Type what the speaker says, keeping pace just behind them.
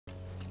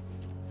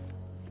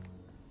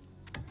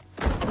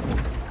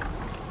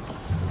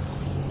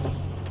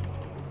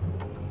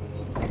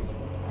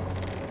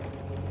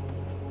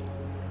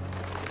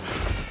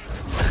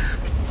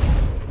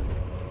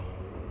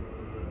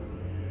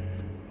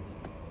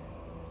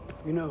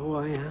You know who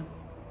I am?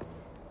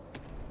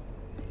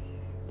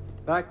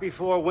 Back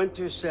before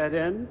winter set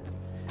in,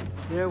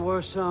 there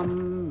were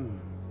some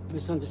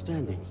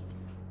misunderstandings.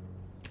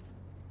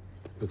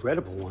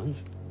 Regrettable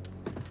ones.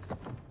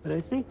 But I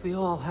think we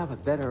all have a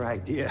better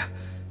idea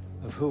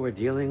of who we're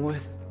dealing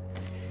with.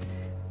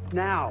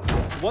 Now,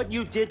 what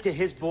you did to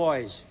his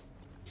boys.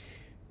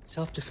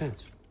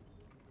 Self-defense.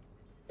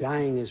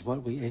 Dying is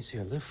what we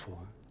Aesir live for.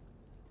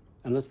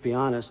 And let's be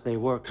honest, they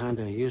were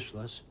kinda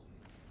useless.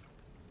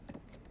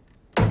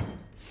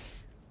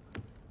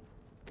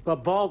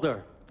 But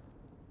Baldur,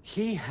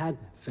 he had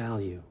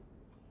value.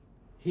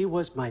 He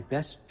was my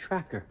best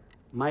tracker,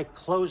 my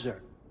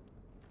closer.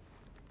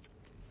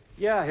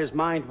 Yeah, his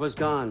mind was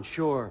gone,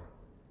 sure.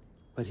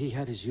 But he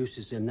had his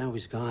uses, and now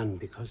he's gone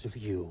because of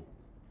you.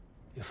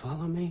 You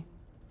follow me?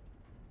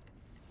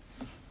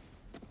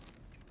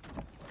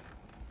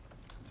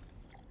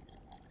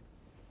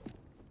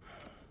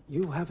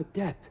 You have a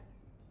debt.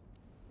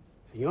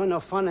 You're no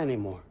fun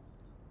anymore.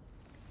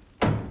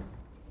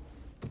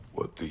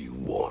 What do you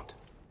want?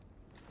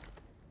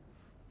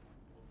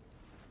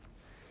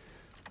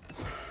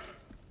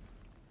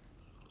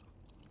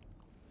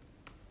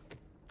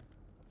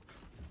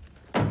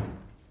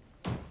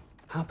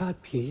 How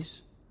about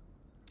peace?